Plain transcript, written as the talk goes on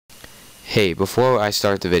Hey, before I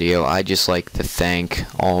start the video, I'd just like to thank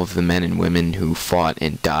all of the men and women who fought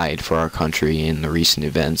and died for our country in the recent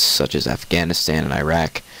events such as Afghanistan and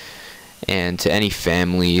Iraq, and to any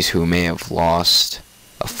families who may have lost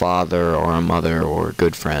a father or a mother or a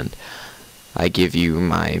good friend. I give you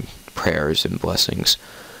my prayers and blessings.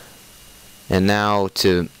 And now,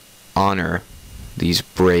 to honor these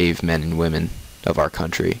brave men and women of our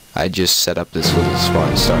country, I just set up this little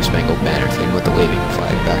Star Spangled Banner thing with the waving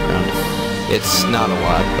flag background. It's not a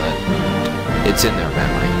lot, but it's in their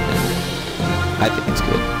memory, and I think it's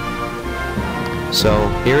good. So,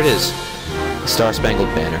 here it is, Star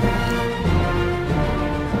Spangled Banner.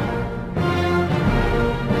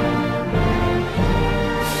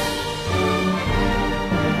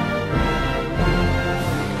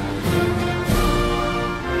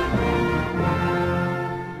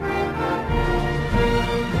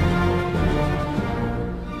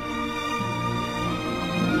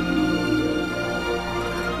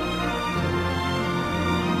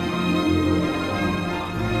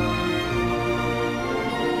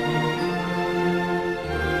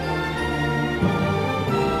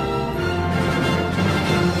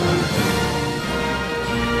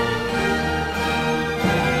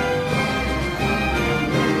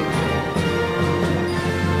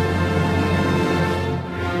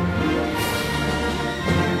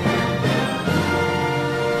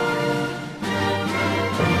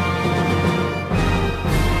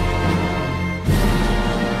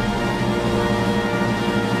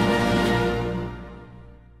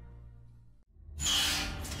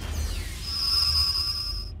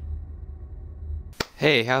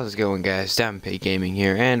 Hey, how's it going, guys? Davenpate Gaming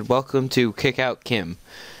here, and welcome to Kick Out Kim.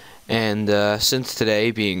 And since today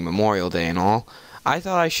being Memorial Day and all, I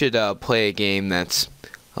thought I should play a game that's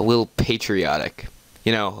a little patriotic.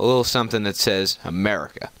 You know, a little something that says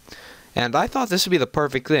America. And I thought this would be the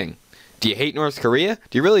perfect thing. Do you hate North Korea?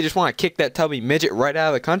 Do you really just want to kick that tubby midget right out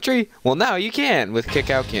of the country? Well, now you can with Kick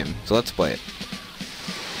Out Kim. So let's play it.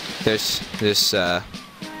 There's this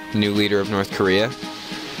new leader of North Korea.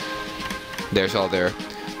 There's all their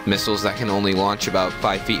missiles that can only launch about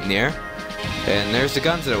 5 feet in the air. And there's the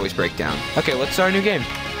guns that always break down. Okay, let's start a new game.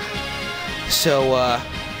 So,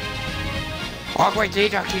 great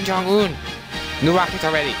leader, Kim Jong-un. New rockets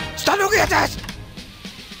are ready. Stop looking at us!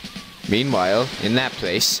 Meanwhile, in that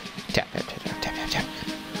place... Tap, tap, tap, tap, tap, tap, tap.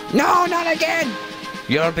 No, not again!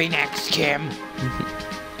 You'll be next, Kim.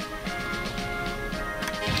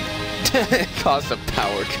 Caused a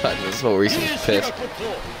power cut in this whole recent piss.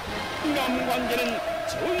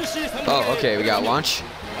 Oh, okay, we got launch.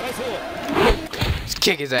 Let's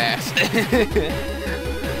kick his ass.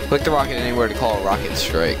 Click the rocket anywhere to call a rocket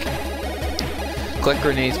strike. Collect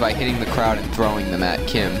grenades by hitting the crowd and throwing them at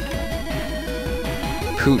Kim.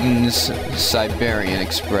 Putin's Siberian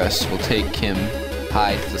Express will take Kim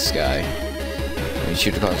high to the sky. And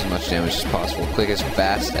shoot to cause as much damage as possible. Click as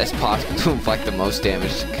fast as possible to inflict the most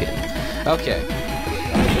damage to Kim. Okay.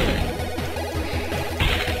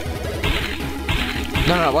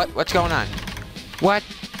 No, what's going on? What?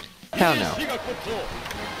 Hell no.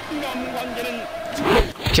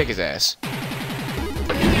 Kick his ass.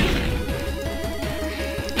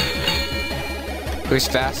 Go as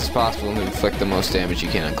fast as possible and inflict the most damage you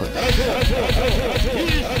can on Cliff.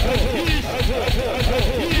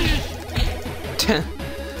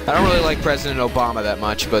 I don't really like President Obama that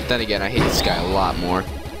much, but then again, I hate this guy a lot more.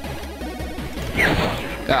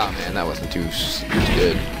 Oh man, that wasn't too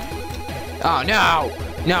good. Oh no!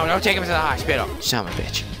 No, don't take him to the hospital. Son of a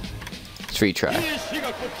bitch. Let's retry.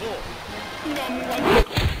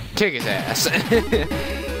 Kick his ass.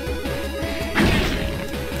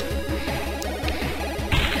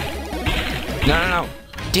 No.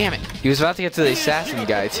 Damn it. He was about to get to the assassin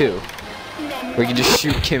guy too. Where you can just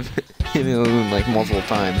shoot Kim in the moon like multiple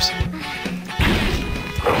times.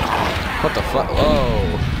 What the fuck?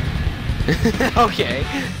 Oh. Okay.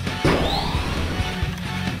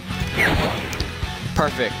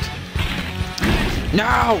 Perfect.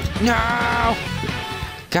 No! No!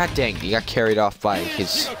 God dang, he got carried off by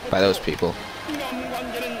those people.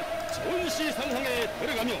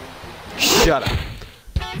 Shut up.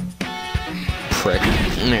 Prick.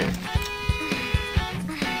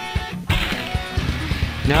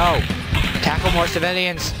 No! Tackle more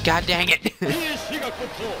civilians! God dang it!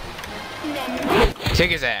 Kick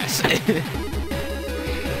his ass.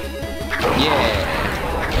 Yeah.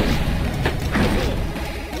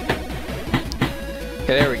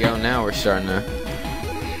 Okay, there we go. Now we're starting to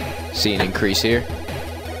see an increase here.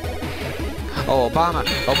 Oh, Obama!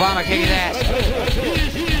 Obama, kick his ass!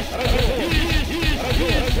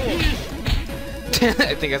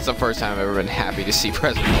 I think that's the first time I've ever been happy to see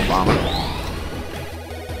President Obama.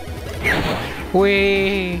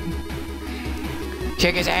 Whee!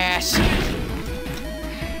 Kick his ass!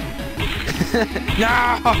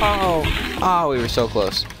 No! Oh, we were so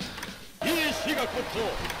close.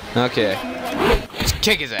 Okay. Let's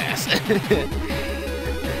kick his ass.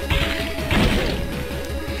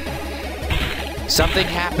 Something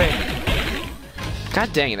happened.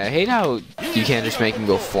 God dang it, I hate how you can't just make him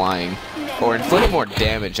go flying. Or inflict more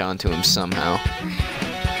damage onto him somehow.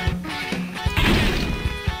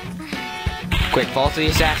 Quick, fall to the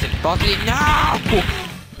assassin. Fall to the... No!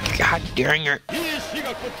 God dang it.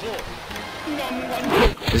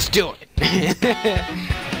 Let's do it.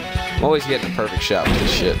 I'm always getting the perfect shot with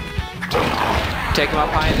this shit. Take him up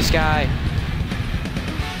high in the sky.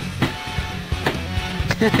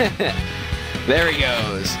 There he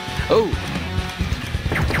goes. Oh.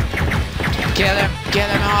 Kill him. Kill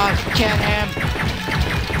him off. Kill him.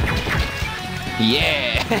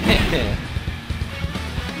 Yeah.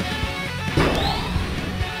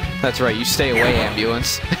 That's right, you stay away,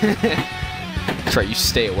 ambulance. That's right, you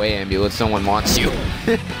stay away, ambulance. No one wants you.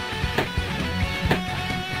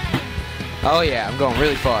 Oh yeah, I'm going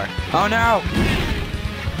really far. Oh no!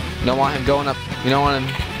 You don't want him going up. You don't want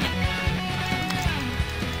him...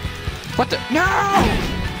 What the... No!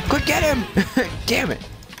 Quick, get him! Damn it.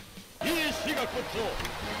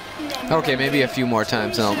 Okay, maybe a few more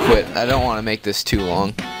times and I'll quit. I don't want to make this too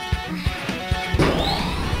long.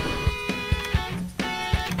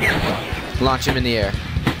 Launch him in the air.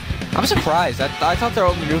 I'm surprised. I thought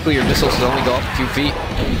their nuclear missiles would only go up a few feet.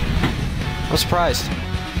 I'm surprised.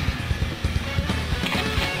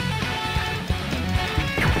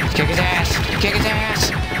 Kick his ass! Kick his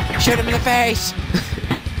ass! Shoot him in the face!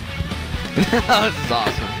 Oh, this is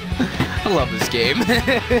awesome. I love this game.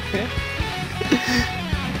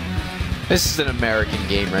 This is an American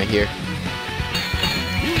game right here.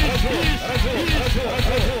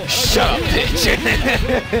 Shut up, bitch!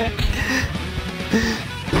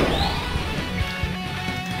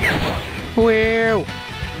 Wow.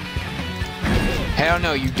 Hell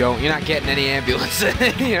no, you don't. You're not getting any ambulance.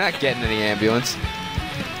 You're not getting any ambulance.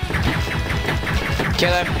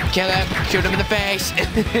 Kill him! Kill him! Shoot him in the face!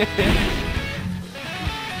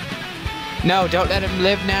 No, don't let him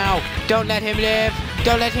live now! Don't let him live!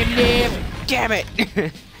 Don't let him live! Damn it!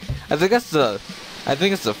 I think it's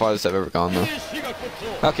the farthest I've ever gone though.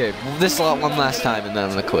 Okay, this one last time and then I'm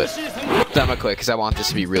gonna quit. Then I'm gonna quit because I want this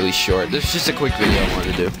to be really short. This is just a quick video I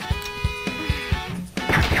wanted to do.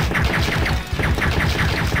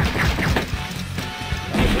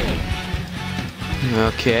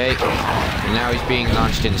 Okay, and now he's being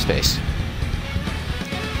launched into space.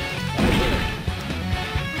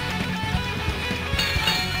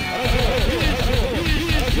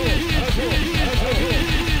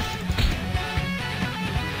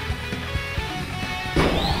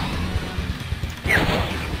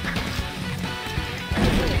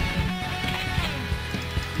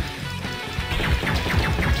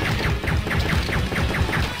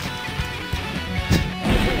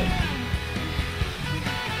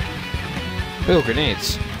 Ooh,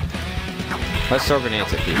 grenades. Let's throw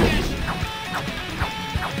grenades at people.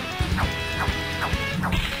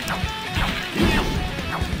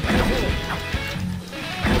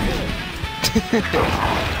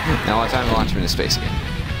 Now it's time to launch him into space again.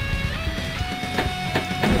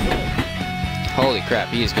 Holy crap,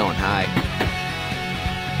 he is going high.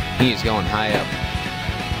 He is going high up.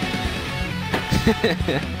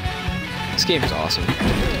 This game is awesome.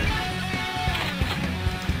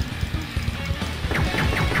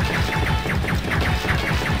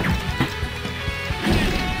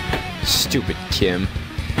 Stupid Kim.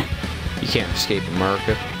 You can't escape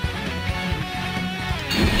America.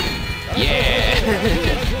 Yeah!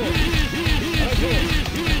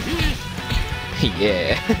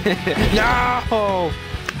 Yeah. No!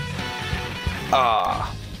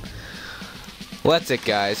 Ah. Well, that's it,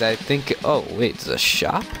 guys. I think... Oh, wait. It's a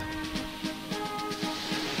shop?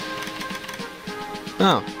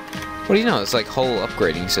 Oh. What do you know? It's like whole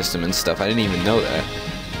upgrading system and stuff. I didn't even know that.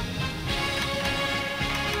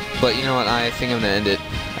 But you know what, I think I'm gonna end it.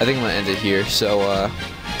 I think I'm gonna end it here. So,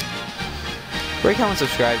 rate, comment,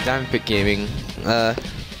 subscribe, Diamond Pick Gaming.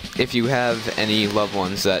 If you have any loved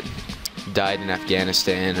ones that died in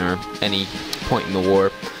Afghanistan or any point in the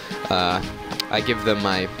war, I give them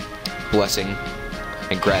my blessing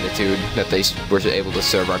and gratitude that they were able to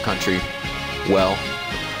serve our country well.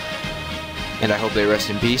 And I hope they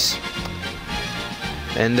rest in peace.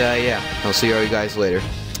 And, yeah, I'll see all you guys later.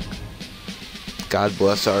 God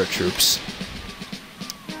bless our troops.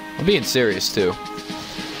 I'm being serious, too.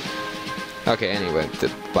 Okay, anyway,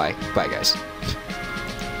 bye. Bye, guys.